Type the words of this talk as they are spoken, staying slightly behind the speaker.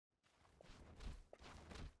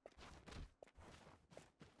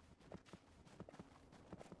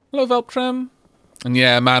Hello, Velptram. And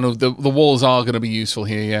yeah, Manu, the walls are going to be useful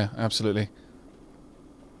here, yeah, absolutely.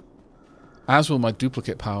 As will my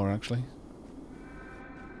duplicate power, actually.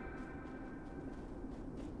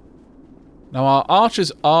 Now, our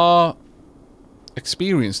archers are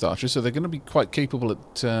experienced archers, so they're going to be quite capable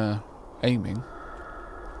at aiming,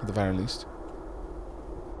 at the very least.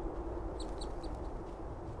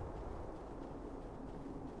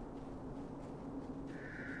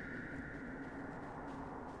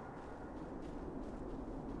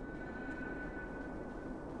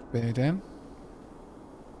 Bear down.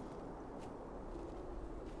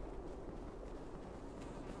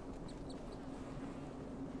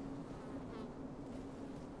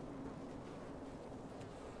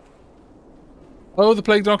 Oh, the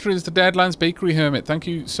Plague Doctor is the Deadlands Bakery Hermit. Thank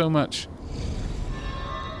you so much.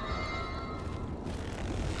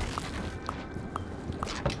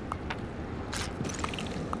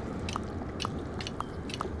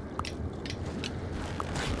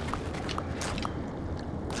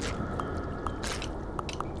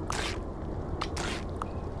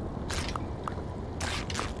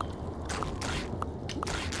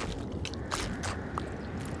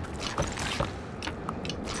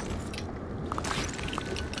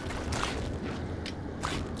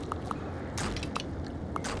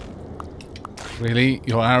 Really?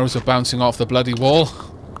 Your arrows are bouncing off the bloody wall?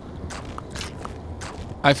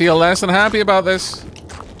 I feel less than happy about this.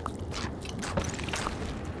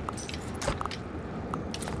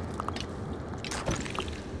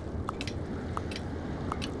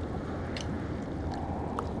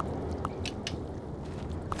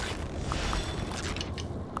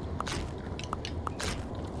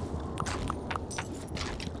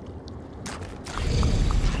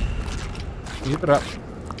 Keep it up.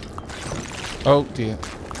 Oh dear.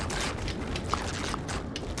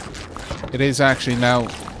 It is actually now.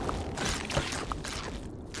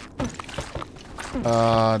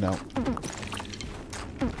 No.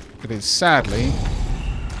 It is sadly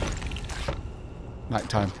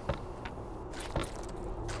nighttime.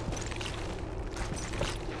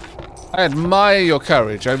 I admire your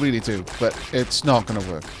courage, I really do, but it's not gonna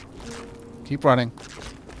work. Keep running.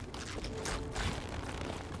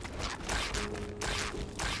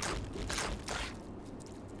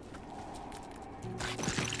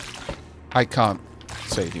 I can't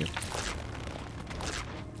save you.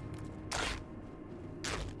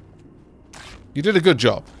 You did a good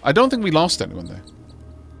job. I don't think we lost anyone there.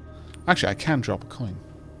 Actually, I can drop a coin,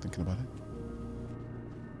 thinking about it.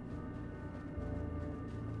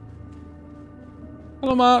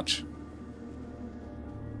 Hello, March.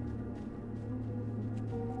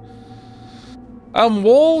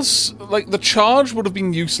 Walls, like, the charge would have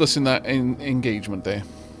been useless in that engagement there.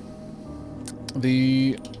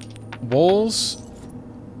 The walls,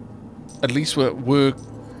 at least, were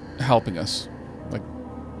helping us. Like,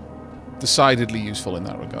 decidedly useful in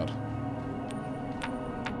that regard.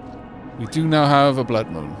 We do now have a blood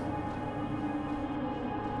moon.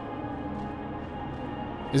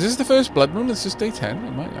 Is this the first blood moon? Is this day 10?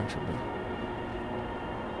 It might actually be.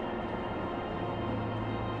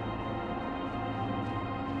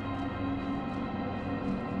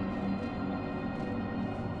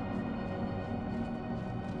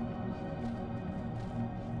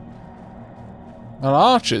 Our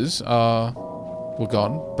archers were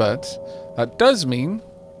gone, but that does mean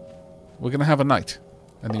we're going to have a knight.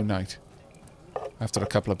 A new knight. After a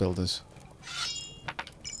couple of builders.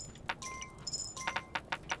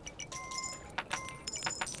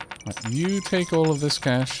 Right, you take all of this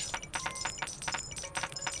cash.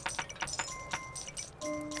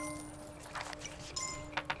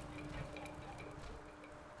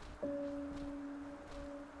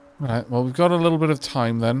 Right, well, we've got a little bit of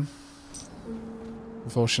time then.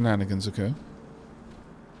 Before shenanigans occur.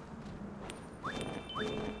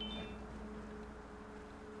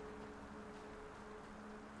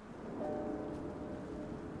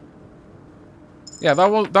 Yeah,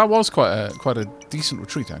 that was quite a decent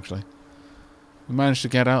retreat actually. We managed to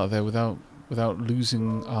get out of there without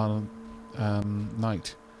losing our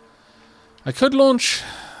knight. I could launch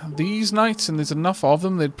these knights, and there's enough of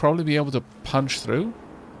them they'd probably be able to punch through.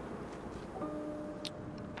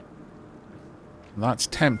 That's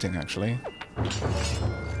tempting, actually.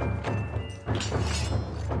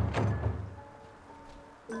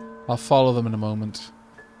 I'll follow them in a moment.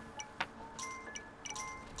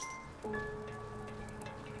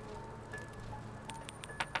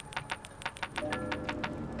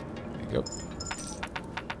 There you go.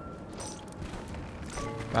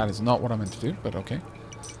 That is not what I meant to do, but okay.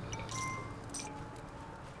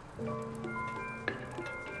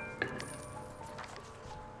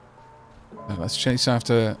 Let's chase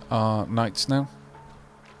after our knights now.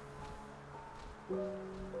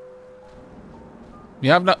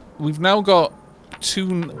 We've now got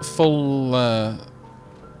three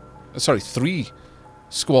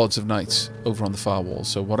squads of knights over on the far wall.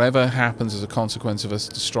 So whatever happens as a consequence of us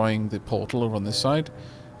destroying the portal over on this side,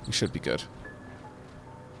 we should be good.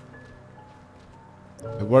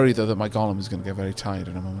 I worry though that my golem is going to get very tired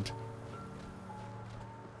in a moment.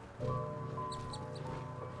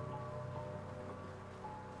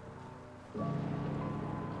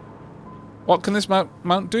 What can this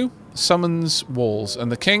mount do? Summons walls,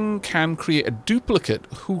 and the king can create a duplicate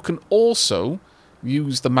who can also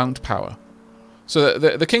use the mount power. So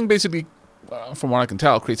the king basically, from what I can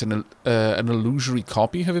tell, creates an illusory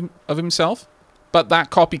copy of himself, but that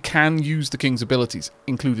copy can use the king's abilities,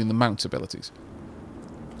 including the mount's abilities.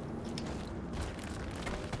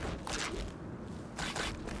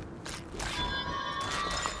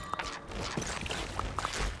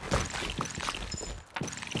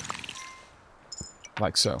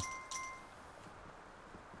 Like so.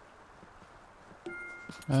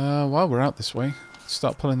 While we're out this way, let's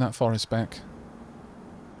start pulling that forest back.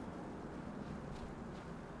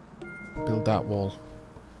 Build that wall.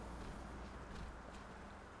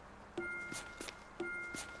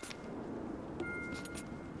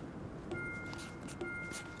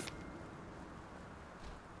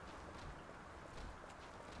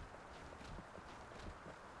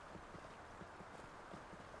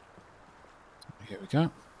 Here we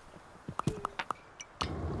go.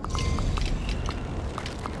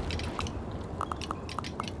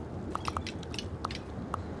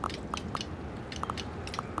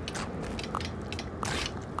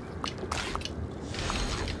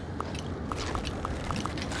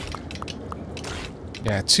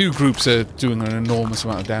 Yeah, two groups are doing an enormous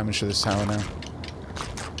amount of damage to this tower now.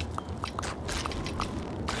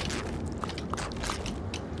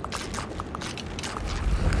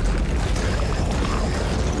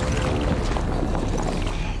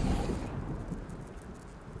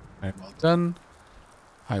 Very well done.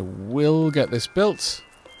 I will get this built.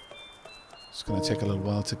 It's going to take a little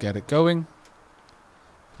while to get it going.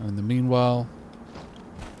 And in the meanwhile,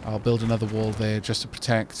 I'll build another wall there just to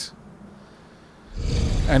protect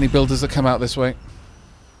any builders that come out this way.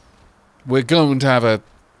 We're going to have a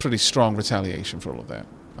pretty strong retaliation for all of that,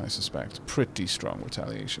 I suspect. Pretty strong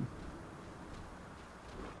retaliation.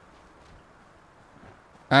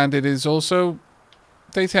 And it is also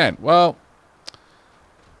day 10. Well,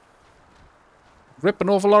 rip an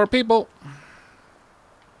awful lot of people.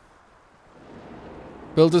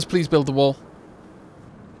 Builders, please build the wall.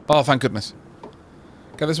 Oh, thank goodness.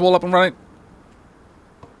 Get this wall up and running.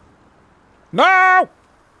 No!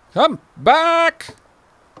 Come back!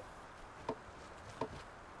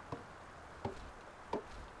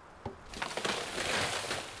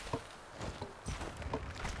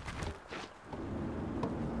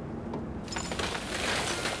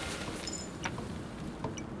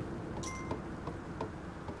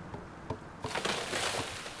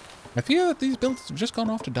 I fear that these buildings have just gone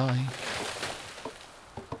off to die.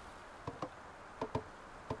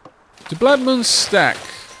 Do Blood Moons stack?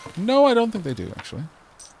 No, I don't think they do, actually.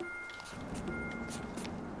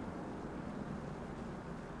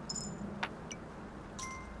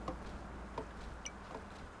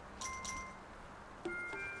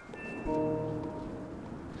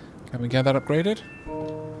 Can we get that upgraded?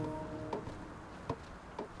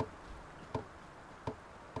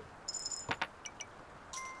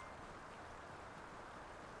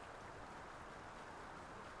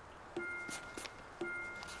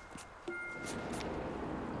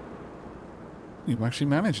 You actually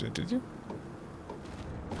managed it, did you?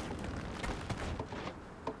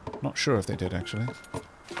 Not sure if they did, actually.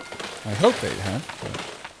 I hope they had, but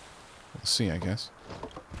we'll see, I guess.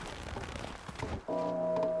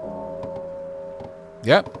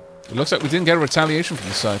 Yep. It looks like we didn't get a retaliation from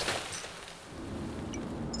this side.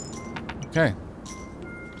 Okay.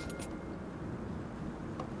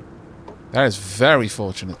 That is very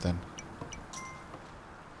fortunate, then.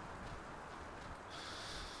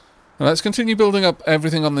 Well, let's continue building up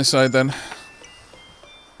everything on this side, then.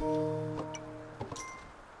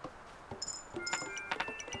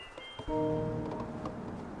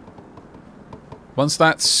 Once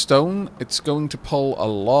that's stone, it's going to pull a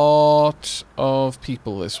lot of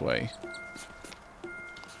people this way.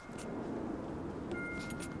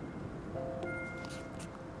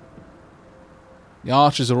 The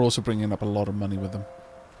archers are also bringing up a lot of money with them.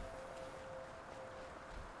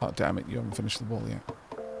 Oh, damn it, you haven't finished the wall yet.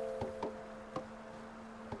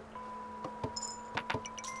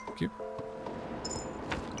 Thank you.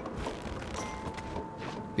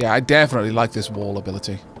 Yeah, I definitely like this wall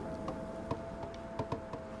ability.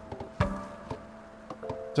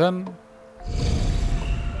 Done.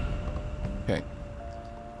 Okay.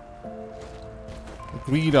 The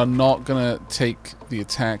greed are not gonna take the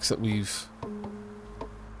attacks that we've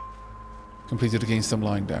completed against them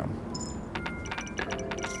lying down.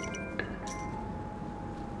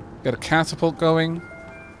 Get a catapult going.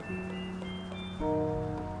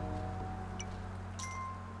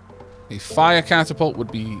 A fire catapult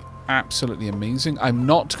would be absolutely amazing. I'm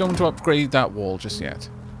not going to upgrade that wall just yet.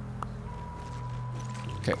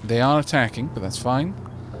 Okay, they are attacking, but that's fine.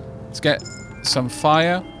 Let's get some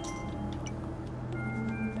fire.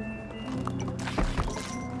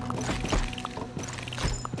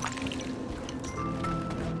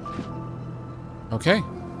 Okay.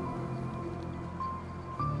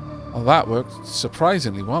 Well, that worked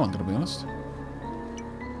surprisingly well, I'm going to be honest.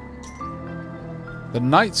 The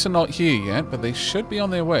knights are not here yet, but they should be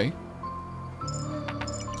on their way.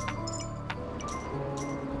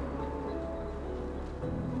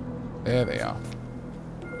 There they are.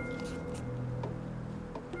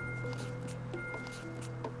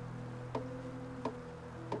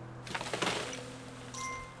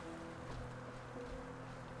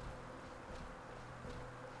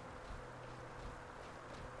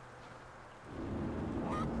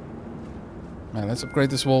 Man, let's upgrade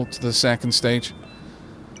this wall to the second stage.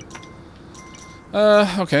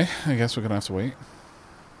 Okay. I guess we're gonna have to wait.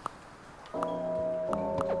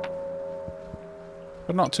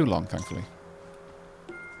 But not too long, thankfully.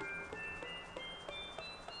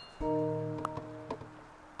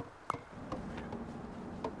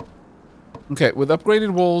 Okay, with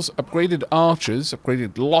upgraded walls, upgraded archers,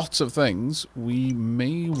 upgraded lots of things, we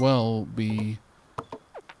may well be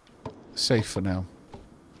safe for now.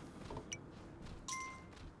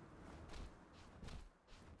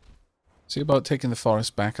 See about taking the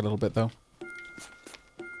forest back a little bit, though.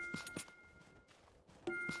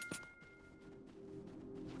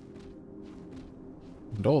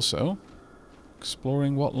 And also,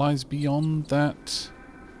 exploring what lies beyond that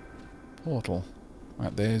portal.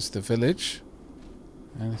 Right, there's the village.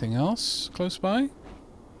 Anything else close by?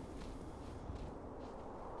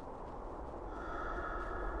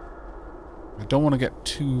 I don't want to get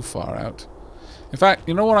too far out. In fact,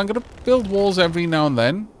 you know what? I'm going to build walls every now and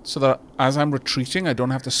then, so that as I'm retreating, I don't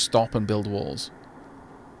have to stop and build walls.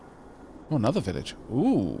 Oh, another village.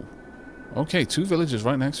 Ooh. Okay, 2 villages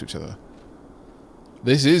right next to each other.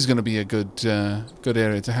 This is going to be a good good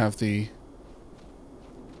area to have the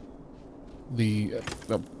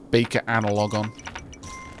baker analog on.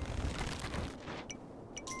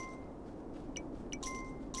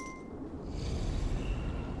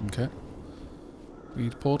 Okay.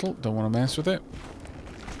 Read portal. Don't want to mess with it.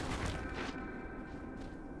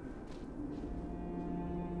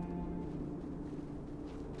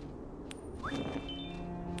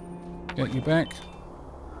 Get you back.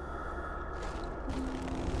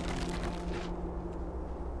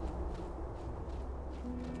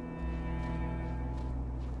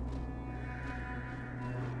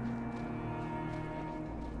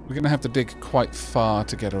 We're going to have to dig quite far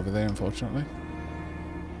to get over there, unfortunately.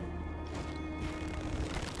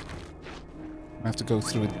 I have to go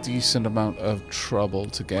through a decent amount of trouble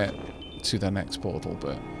to get to the next portal,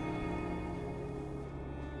 but...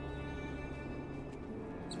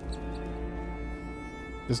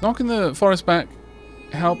 Does knocking the forest back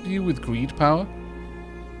help you with greed power?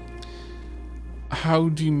 How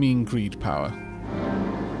do you mean greed power?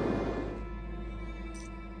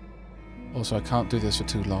 Also, I can't do this for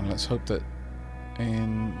too long. Let's hope that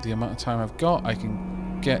in the amount of time I've got, I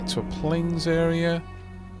can get to a plains area.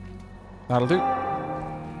 That'll do.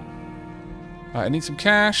 I need some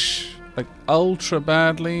cash, like ultra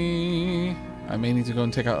badly. I may need to go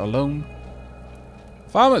and take out a loan.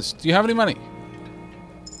 Farmers, do you have any money?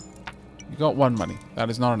 You got 1 money. That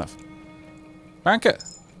is not enough. Banker.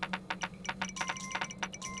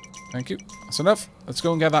 Thank you. That's enough. Let's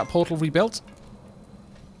go and get that portal rebuilt.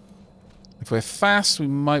 If we're fast, we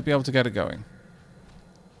might be able to get it going.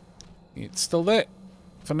 It's still there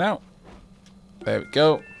for now. There we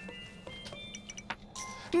go.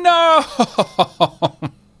 No!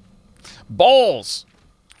 Balls!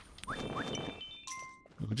 We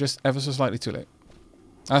were just ever so slightly too late.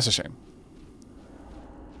 That's a shame.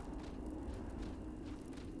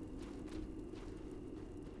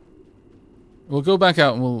 We'll go back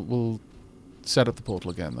out and we'll set up the portal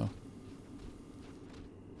again, though.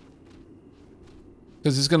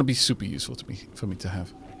 Because it's going to be super useful to me for me to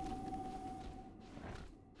have.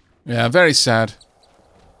 Yeah, very sad.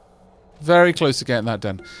 Very close to getting that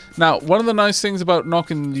done. Now, one of the nice things about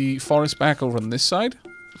knocking the forest back over on this side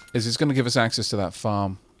is it's going to give us access to that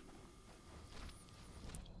farm.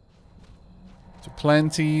 So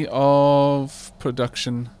plenty of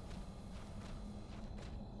production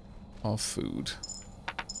of food.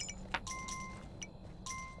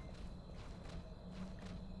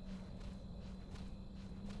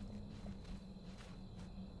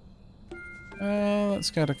 Let's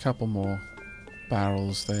get a couple more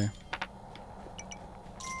barrels there.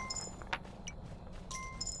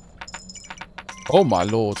 Oh my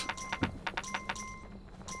lord.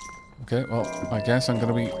 Okay, well, I guess I'm going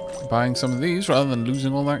to be buying some of these rather than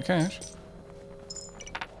losing all that cash.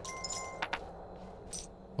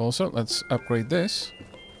 Also, let's upgrade this.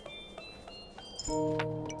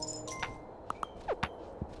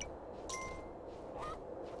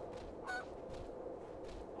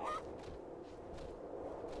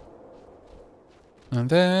 And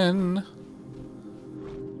then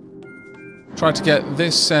try to get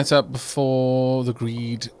this set up before the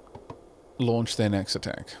greed launch their next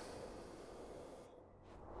attack.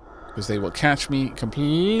 Because they will catch me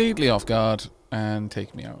completely off guard and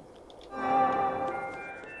take me out.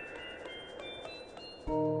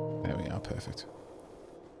 There we are, perfect.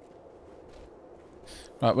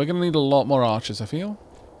 Right, we're going to need a lot more archers, I feel.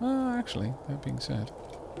 Actually, that being said,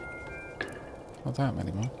 not that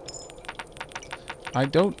many more. I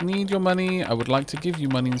don't need your money. I would like to give you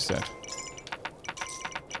money instead.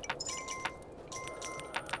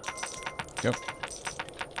 Go.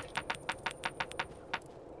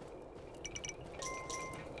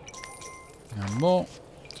 And more.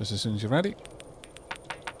 Just as soon as you're ready.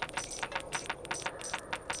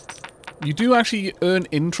 You do actually earn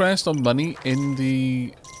interest on money in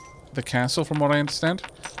the castle, from what I understand.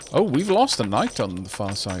 Oh, we've lost a knight on the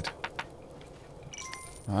far side.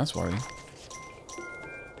 Oh, that's worrying.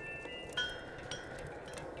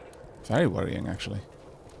 Very worrying, actually.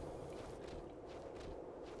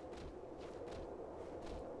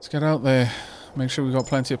 Let's get out there. Make sure we've got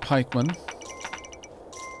plenty of pikemen.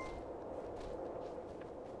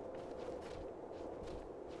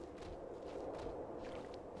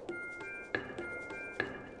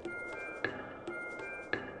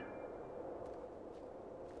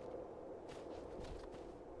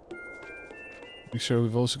 Make sure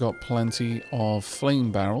we've also got plenty of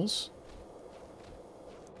flame barrels.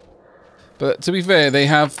 But to be fair, they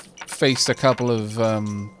have faced a couple of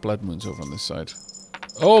blood moons over on this side.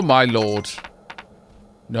 Oh my lord.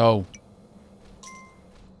 No.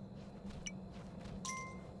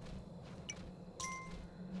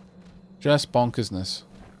 Just bonkersness.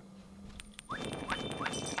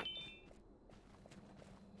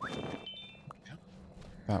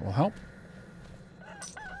 That will help.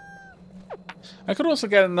 I could also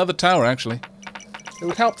get another tower, actually. It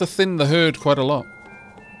would help to thin the herd quite a lot.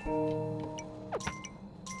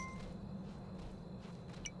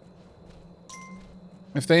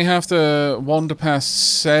 If they have to wander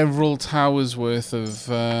past several towers worth of...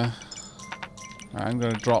 I'm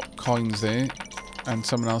going to drop coins there, and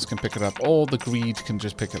someone else can pick it up. Or the greed can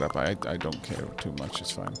just pick it up. I don't care too much,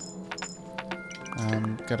 it's fine.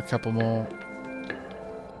 Get a couple more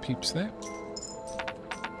peeps there.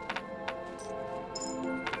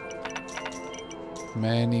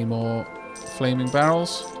 Many more flaming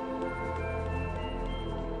barrels.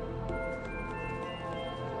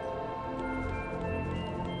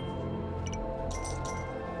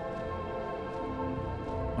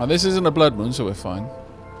 Now, this isn't a blood moon, so we're fine.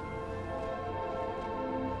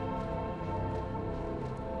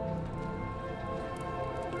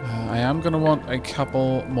 I am going to want a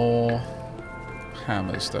couple more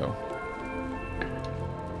hammers, though.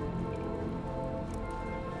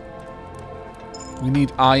 We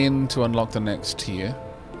need iron to unlock the next tier.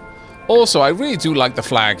 Also, I really do like the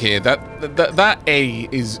flag here. That A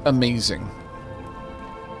is amazing.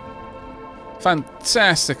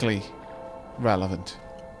 Fantastically relevant.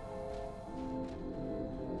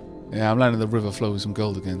 Yeah, I'm letting the river flow with some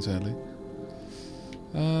gold again, sadly.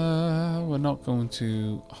 We're not going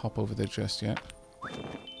to hop over there just yet.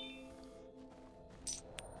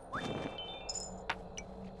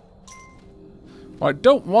 What I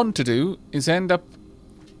don't want to do is end up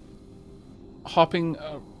hopping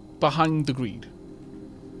behind the greed.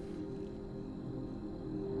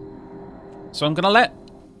 So I'm going to let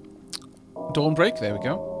dawn break. There we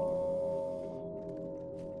go.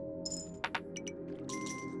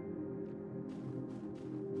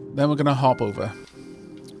 Then we're going to hop over.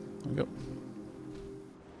 There we go.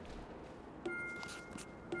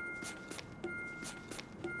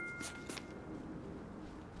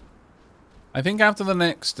 I think after the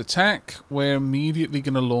next attack, we're immediately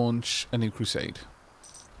going to launch a new crusade.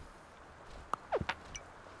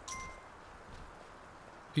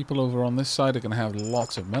 People over on this side are going to have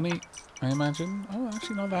lots of money, I imagine. Oh,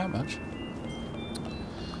 actually not that much.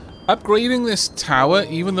 Upgrading this tower,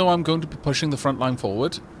 even though I'm going to be pushing the front line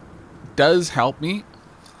forward, does help me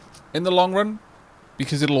in the long run,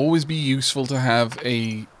 because it'll always be useful to have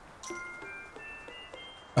a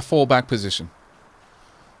fallback position.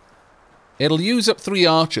 It'll use up 3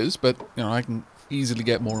 archers, but you know I can easily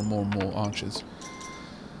get more and more and more archers.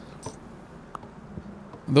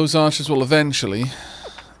 Those archers will eventually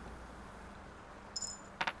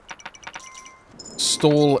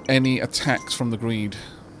stall any attacks from the greed.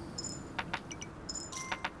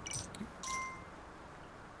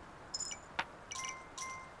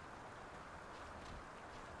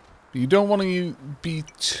 You don't want to be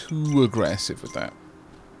too aggressive with that.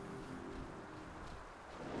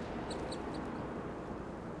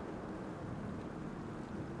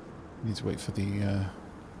 Need to wait for the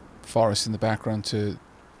forest in the background to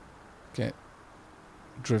get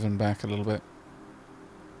driven back a little bit.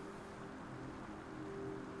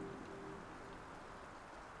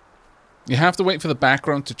 You have to wait for the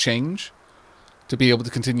background to change to be able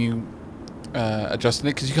to continue adjusting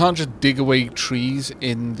it, because you can't just dig away trees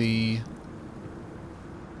in the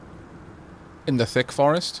thick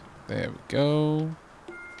forest. There we go.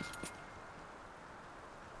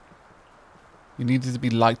 You need it to be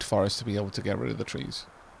light forest to be able to get rid of the trees.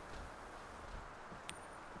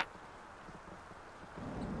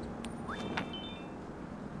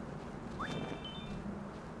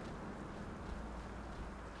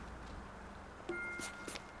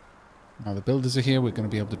 Now the builders are here. We're going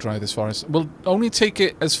to be able to dry this forest. We'll only take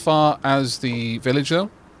it as far as the village, though,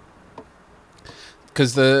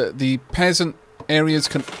 because the peasant areas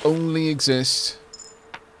can only exist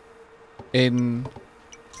in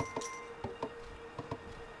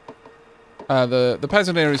the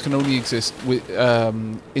peasant areas can only exist with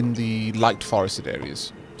in the light forested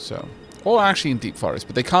areas. So, or actually in deep forest,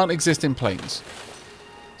 but they can't exist in plains.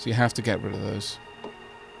 So you have to get rid of those.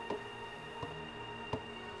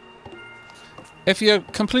 If you're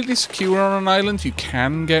completely secure on an island, you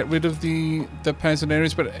can get rid of the peasant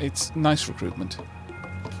areas, but it's nice recruitment.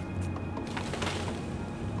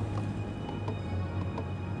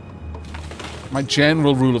 My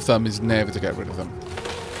general rule of thumb is never to get rid of them.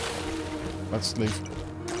 Let's leave.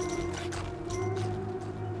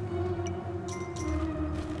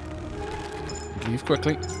 Leave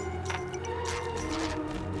quickly.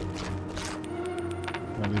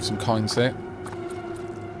 I'll leave some coins there.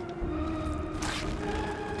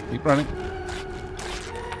 Keep running.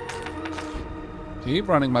 Keep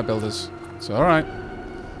running, my builders. It's alright.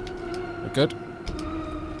 We're good.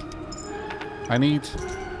 I need...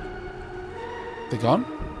 They gone?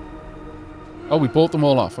 Oh, we bought them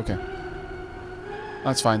all off. Okay.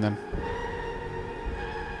 That's fine then.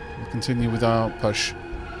 We'll continue with our push.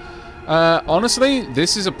 Honestly,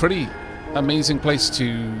 this is a pretty amazing place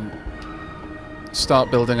to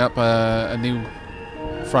start building up a new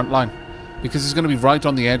front line, because it's going to be right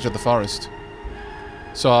on the edge of the forest.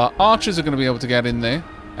 So our archers are going to be able to get in there,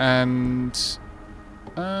 and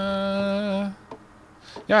yeah,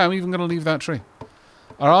 I'm even going to leave that tree.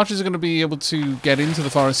 Our archers are going to be able to get into the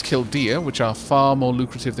forest, kill deer, which are far more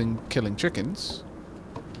lucrative than killing chickens.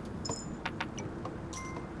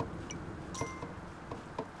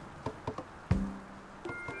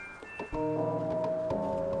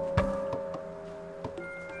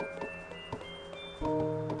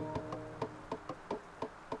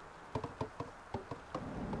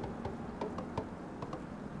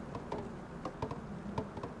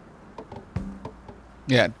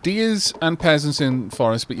 Yeah, deers and peasants in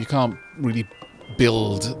forest, but you can't really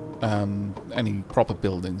build any proper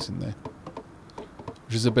buildings in there,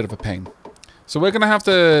 which is a bit of a pain. So we're going to have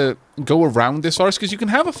to go around this forest, because you can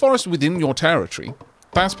have a forest within your territory.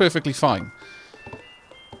 That's perfectly fine.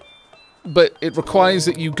 But it requires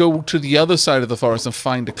that you go to the other side of the forest and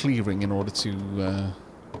find a clearing in order to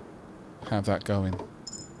have that going.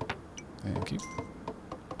 Thank you.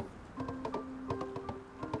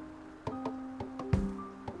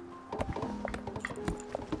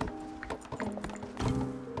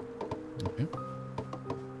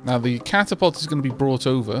 Now the catapult is going to be brought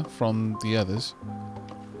over from the others.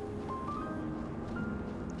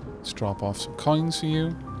 Let's drop off some coins for you.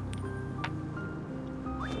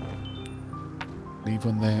 Leave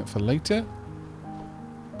one there for later.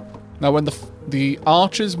 Now when the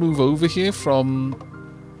archers move over here from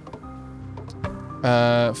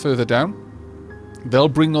further down, they'll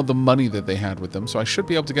bring all the money that they had with them. So I should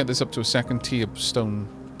be able to get this up to a 2nd tier stone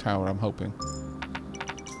tower, I'm hoping.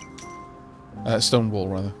 Stone wall,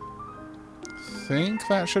 rather. I think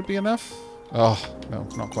that should be enough. Oh, no,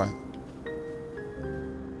 not quite.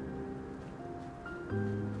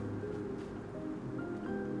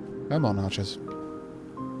 Come on, archers.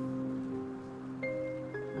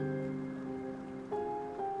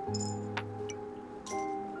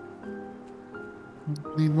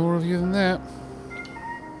 Need more of you than that.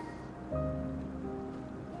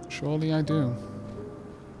 Surely I do.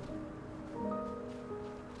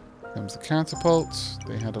 Comes the catapult.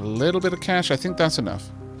 They had a little bit of cash. I think that's enough.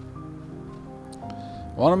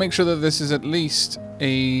 I want to make sure that this is at least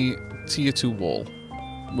a tier 2 wall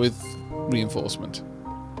with reinforcement.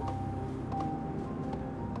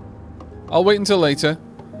 I'll wait until later,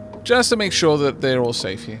 just to make sure that they're all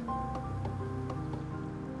safe here.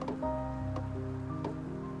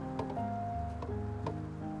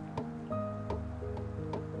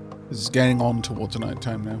 This is getting on towards night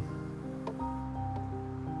time now.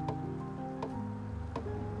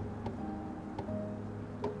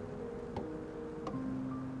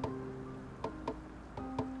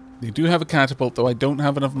 They do have a catapult, though I don't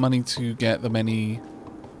have enough money to get them any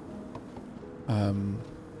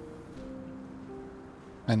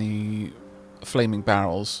flaming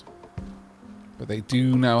barrels. But they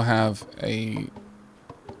do now have a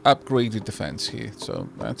upgraded defense here, so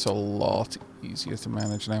that's a lot easier to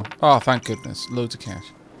manage now. Oh, thank goodness. Loads of cash.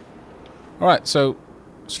 Alright, so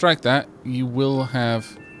strike that. You will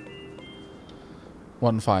have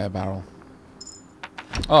 1 fire barrel.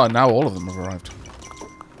 Oh, now all of them have arrived.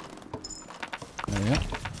 There we are.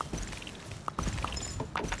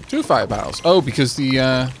 2 fire barrels. Oh, because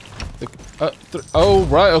oh,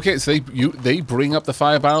 right. Okay, so they bring up the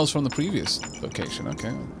fire barrels from the previous location.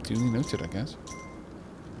 Okay, duly noted, I guess.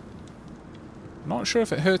 Not sure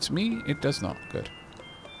if it hurts me. It does not. Good.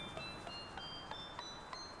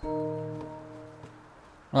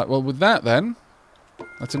 Right, well, with that then,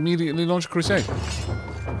 let's immediately launch a crusade.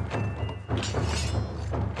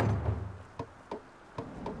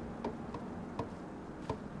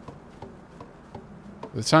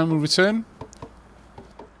 By the time we return,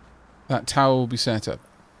 that tower will be set up.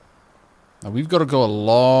 Now we've got to go a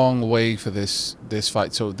long way for this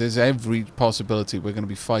fight, so there's every possibility we're going to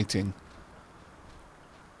be fighting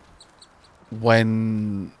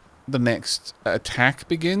when the next attack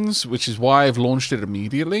begins, which is why I've launched it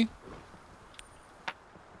immediately.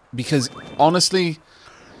 Because honestly,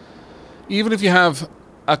 even if you have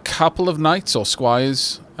a couple of knights or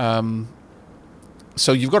squires,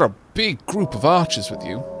 so you've got a big group of archers with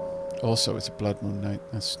you. Also, it's a blood moon night.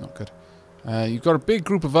 That's not good. You've got a big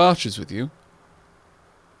group of archers with you.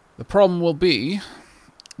 The problem will be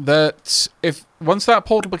that if once that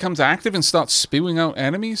portal becomes active and starts spewing out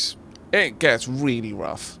enemies, it gets really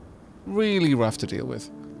rough. Really rough to deal with.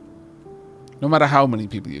 No matter how many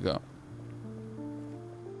people you got.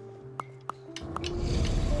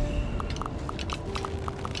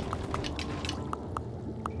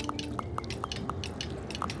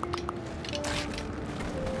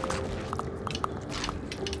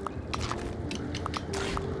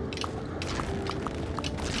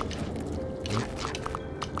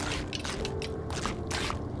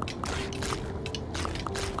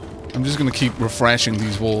 I'm just going to keep refreshing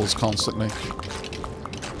these walls constantly.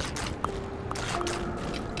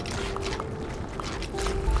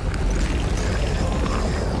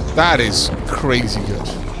 That is crazy good.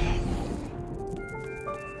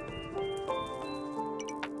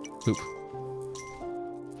 Oop.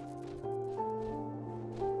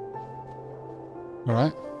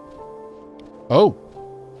 Alright. Oh!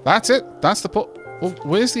 That's it! That's the port. Well,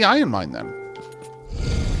 where's the iron mine then?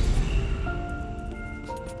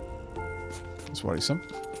 Worrisome.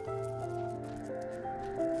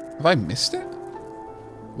 Have I missed it?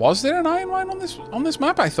 Was there an iron mine on this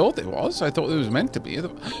map? I thought there was. I thought there was meant to be.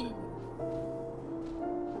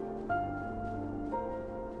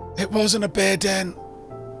 It wasn't a bear den.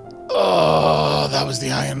 Oh, that was the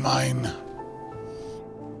iron mine.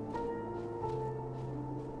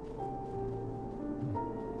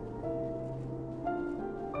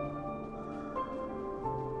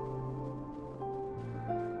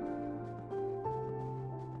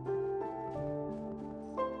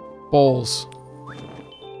 Balls.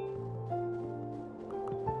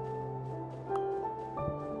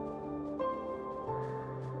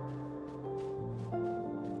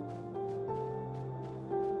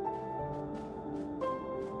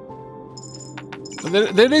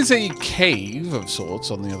 There is a cave of sorts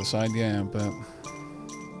on the other side, yeah, but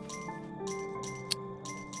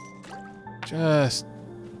just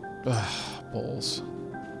balls.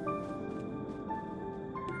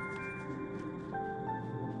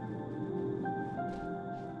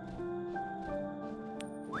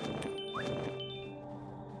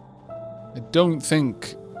 Don't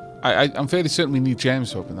think... I'm fairly certain we need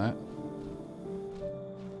gems to open that.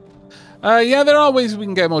 Yeah, there are ways we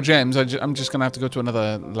can get more gems. I'm just gonna have to go to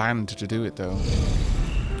another land to do it, though.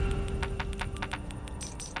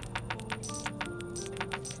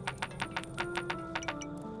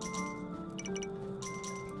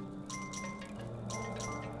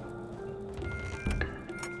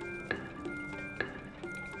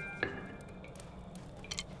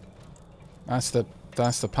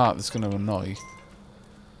 That's the part that's going to annoy.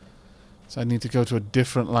 So I need to go to a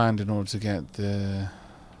different land in order to get the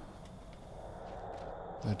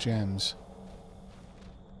gems.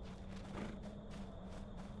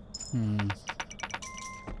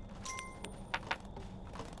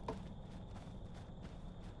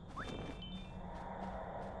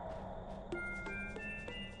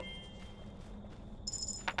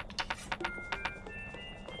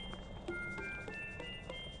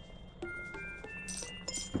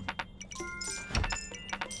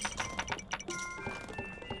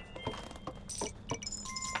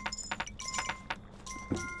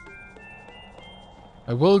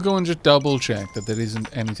 I will go and just double check that there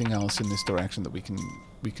isn't anything else in this direction that we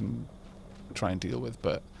can try and deal with,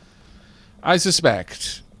 but I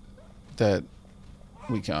suspect that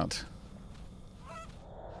we can't.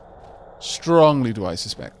 Strongly do I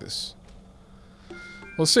suspect this.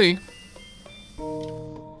 We'll see.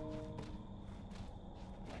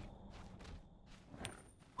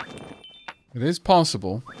 It is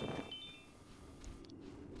possible,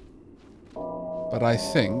 but I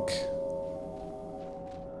think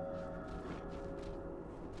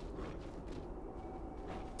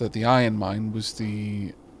that the iron mine was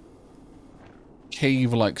the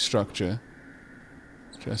cave-like structure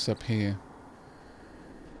just up here.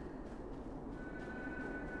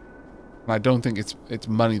 And I don't think it's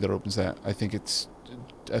money that opens that. I think it's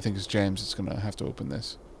James that's gonna have to open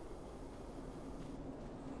this.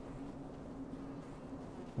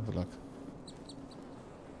 Have a look.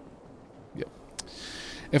 Yep.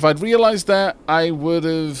 If I'd realized that, I would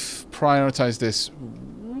have prioritized this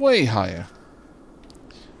way higher.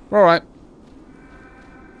 Alright.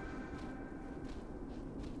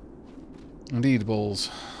 Indeed,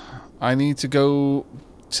 balls. I need to go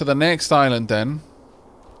to the next island then,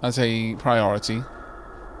 as a priority.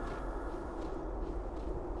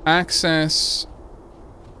 Access...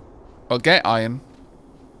 or get iron.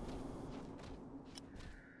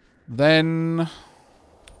 Then...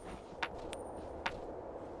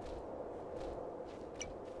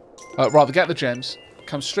 rather, get the gems.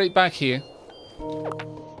 Come straight back here.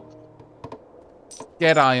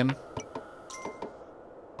 Get iron.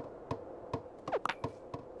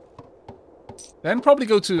 Then probably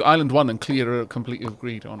go to Island 1 and clear it completely of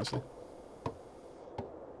greed, honestly.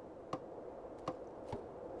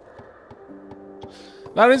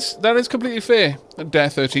 That is completely fair. At Dare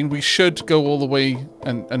 13, we should go all the way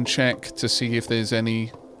and check to see if there's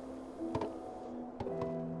any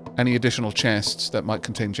additional chests that might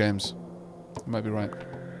contain gems. You might be right.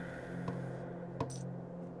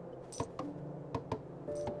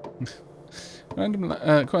 Random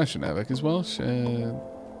question, Aavak. Is Welsh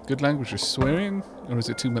good language for swearing, or is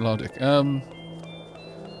it too melodic? You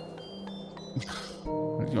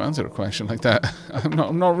answer a question like that.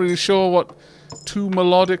 I'm not really sure what too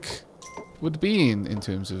melodic would be in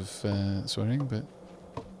terms of swearing, but.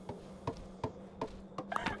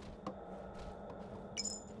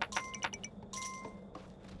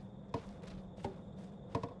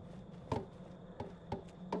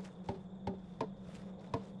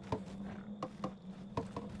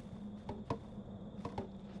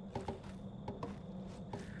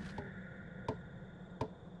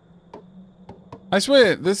 I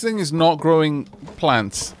swear, this thing is not growing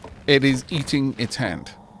plants. It is eating its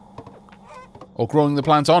hand. Or growing the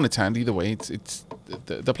plants on its hand. Either way,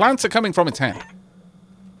 the plants are coming from its hand.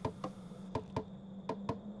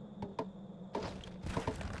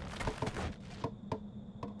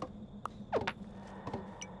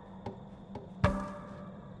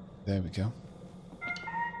 There we go.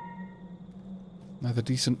 Another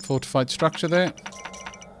decent fortified structure there.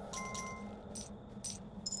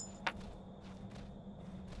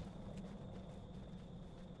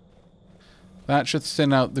 That should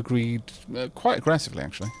thin out the greed quite aggressively,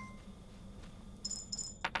 actually.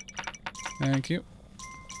 Thank you.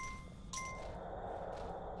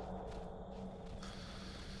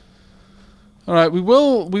 All right, we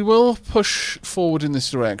will push forward in this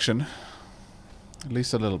direction, at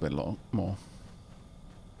least a little bit more.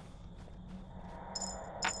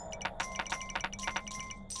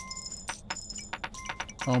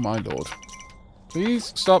 Oh my lord!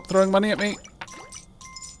 Please stop throwing money at me.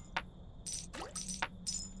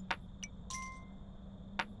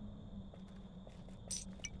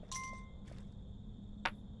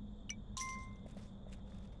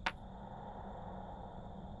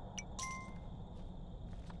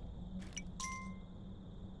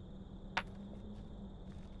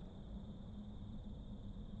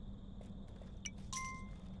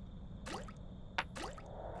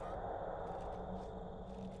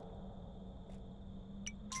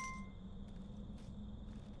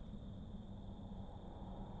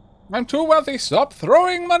 I'm too wealthy. Stop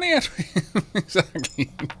throwing money at me. Exactly.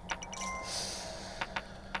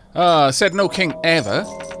 Said no king ever.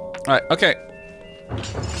 Alright, okay.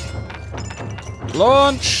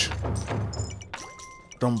 Launch.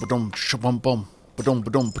 Ba-dum ba-dum shabum bum. Ba-dum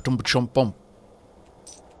ba-dum ba-dum ba-chum bum.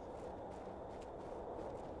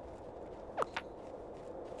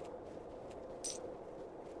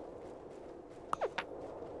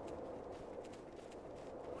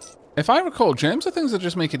 If I recall, gems are things that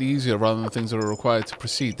just make it easier rather than things that are required to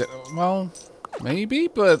proceed. That, well, maybe,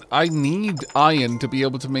 but I need iron to be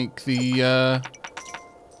able to make the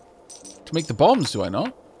bombs, do I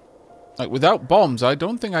not? Like, without bombs, I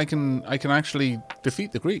don't think I can actually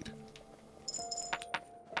defeat the greed.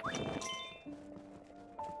 But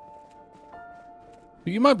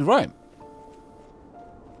you might be right.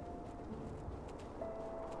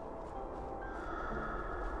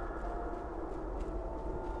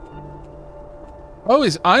 Oh,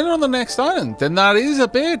 is iron on the next island? Then that is a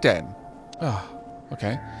bear den. Oh,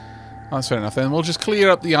 okay. That's fair enough then. We'll just clear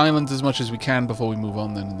up the island as much as we can before we move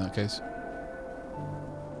on then, in that case.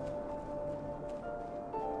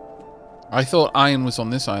 I thought iron was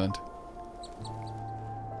on this island.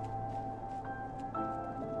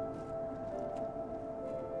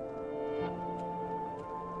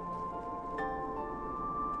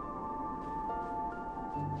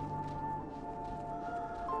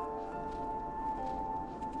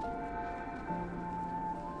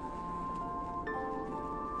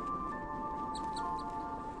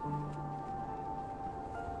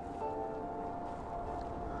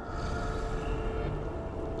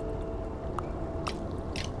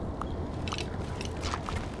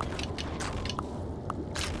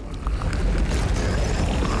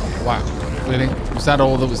 Wow, really? Was that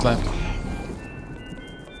all that was left?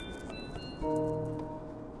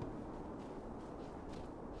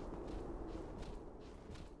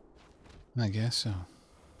 I guess so.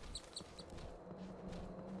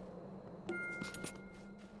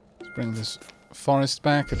 Let's bring this forest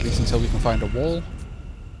back, at least until we can find a wall.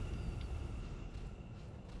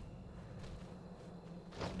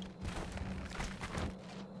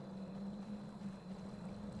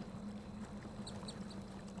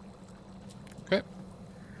 Okay.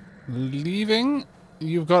 Leaving.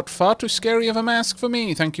 You've got far too scary of a mask for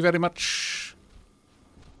me. Thank you very much.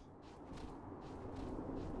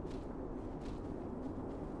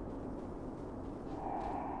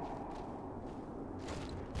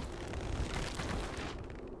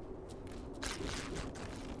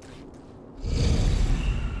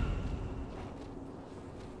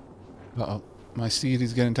 Uh-oh. My steed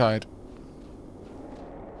is getting tired.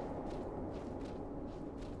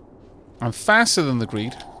 I'm faster than the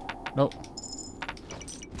greed. Nope.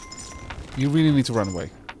 You really need to run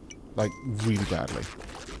away. Like, really badly.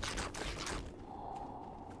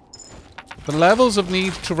 The levels of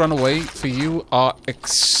need to run away for you are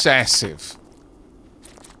excessive.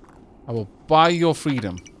 I will buy your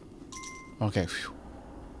freedom. Okay. Phew.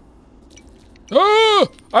 Oh!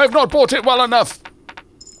 I have not bought it well enough!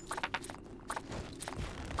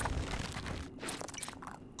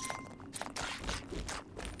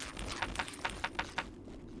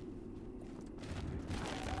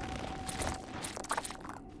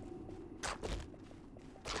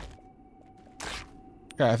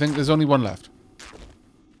 Okay, I think there's only one left.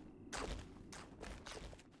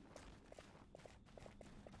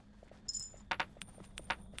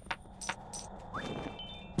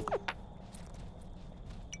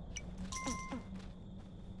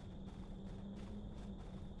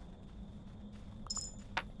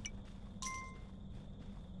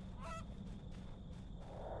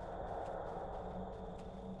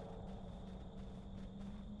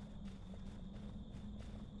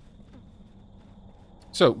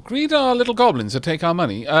 So, greed are little goblins that take our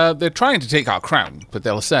money. They're trying to take our crown, but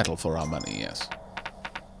they'll settle for our money, yes.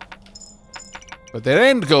 But their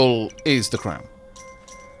end goal is the crown.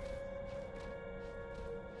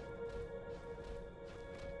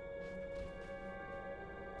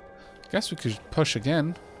 Guess we could push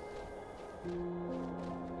again.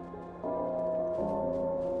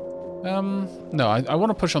 No, I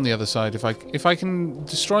want to push on the other side. If I can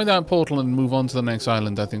destroy that portal and move on to the next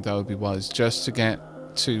island, I think that would be wise. Just to get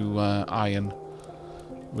to iron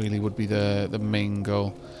really would be the main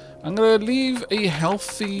goal. I'm going to leave a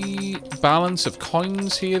healthy balance of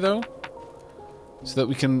coins here, though, so that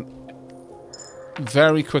we can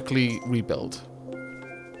very quickly rebuild.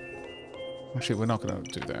 Actually, we're not going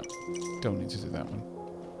to do that. Don't need to do that one.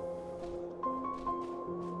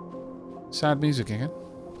 Sad music again.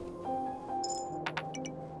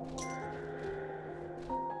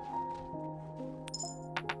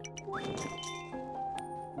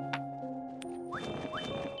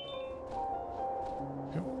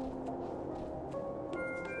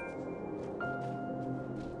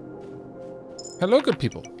 Hello, good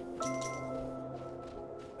people.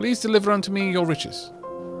 Please deliver unto me your riches,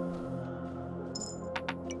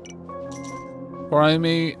 for I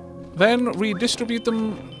may then redistribute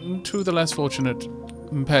them to the less fortunate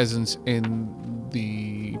peasants in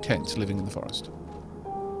the tents living in the forest.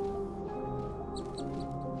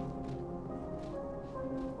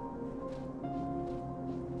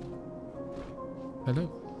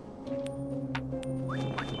 Hello.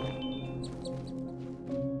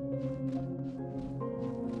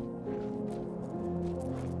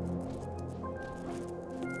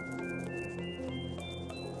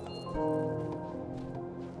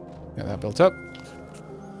 Get that built up.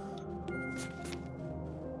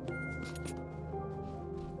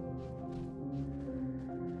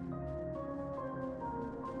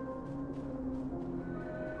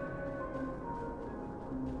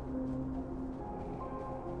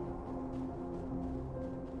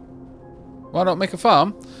 Why not make a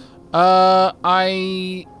farm?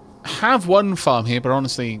 I have one farm here, but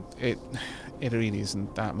honestly, it really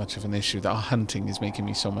isn't that much of an issue. That hunting is making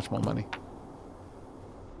me so much more money,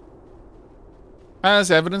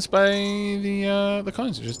 as evidenced by the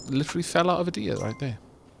coins. It just literally fell out of a deer right there.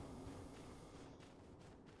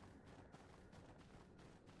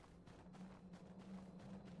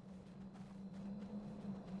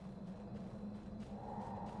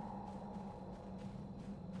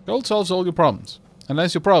 Gold solves all your problems.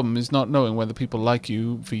 Unless your problem is not knowing whether people like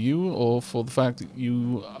you for you or for the fact that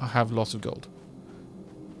you have lots of gold.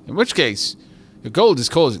 In which case, your gold is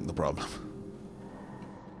causing the problem.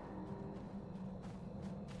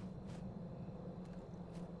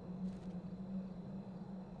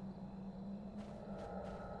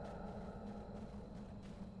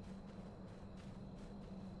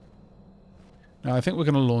 Now, I think we're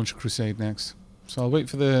going to launch a crusade next. So I'll wait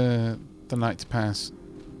for the night to pass.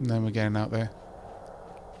 And then we're getting out there.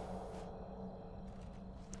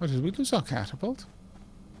 Oh, did we lose our catapult?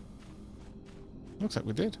 Looks like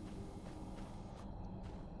we did.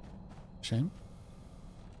 Shame.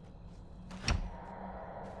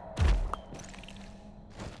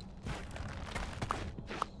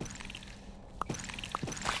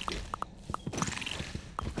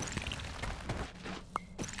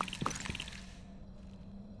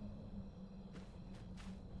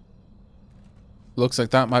 Looks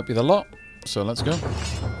like that might be the lot, so let's go.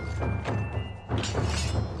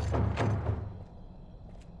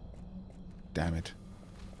 Damn it.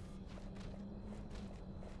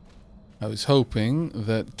 I was hoping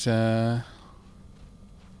that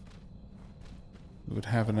we would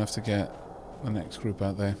have enough to get the next group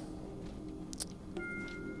out there.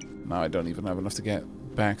 Now I don't even have enough to get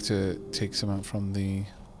back to take some out from the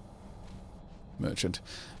merchant.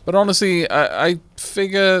 But honestly, I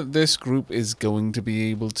figure this group is going to be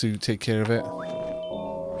able to take care of it.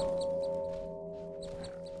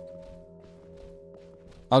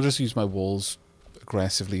 I'll just use my walls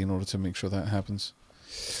aggressively in order to make sure that happens.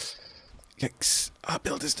 Yikes. Our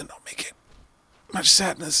builders did not make it. Much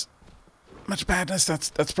sadness. Much badness.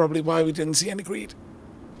 That's probably why we didn't see any greed.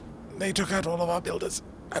 They took out all of our builders.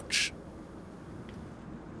 Ouch.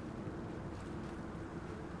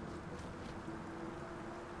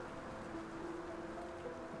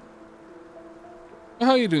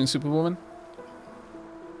 How are you doing, Superwoman?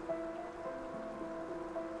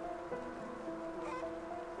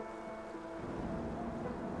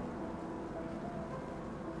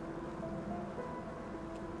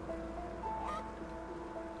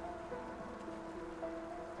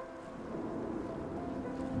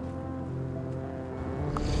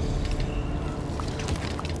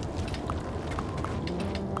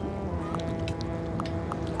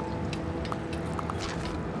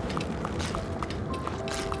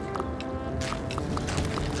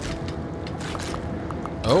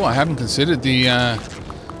 Oh, I hadn't considered the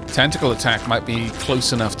tentacle attack might be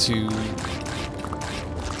close enough to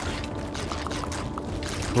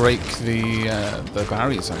break the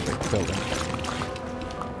barriers I'm building.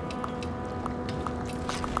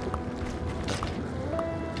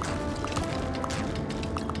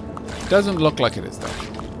 Doesn't look like it is, though.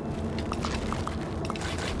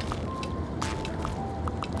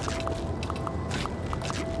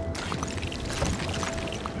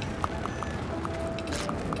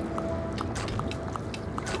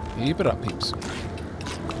 Keep it up, peeps.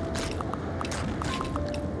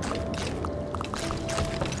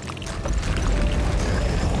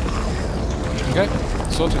 Okay,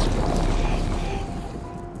 sorted.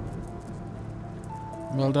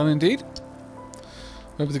 Well done indeed.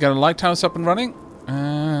 We're able to get a lighthouse up and running,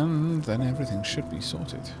 and then everything should be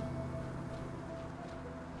sorted.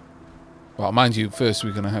 Well, mind you, first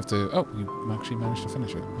we're going to have to... Oh, you actually managed to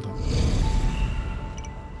finish it. Well done.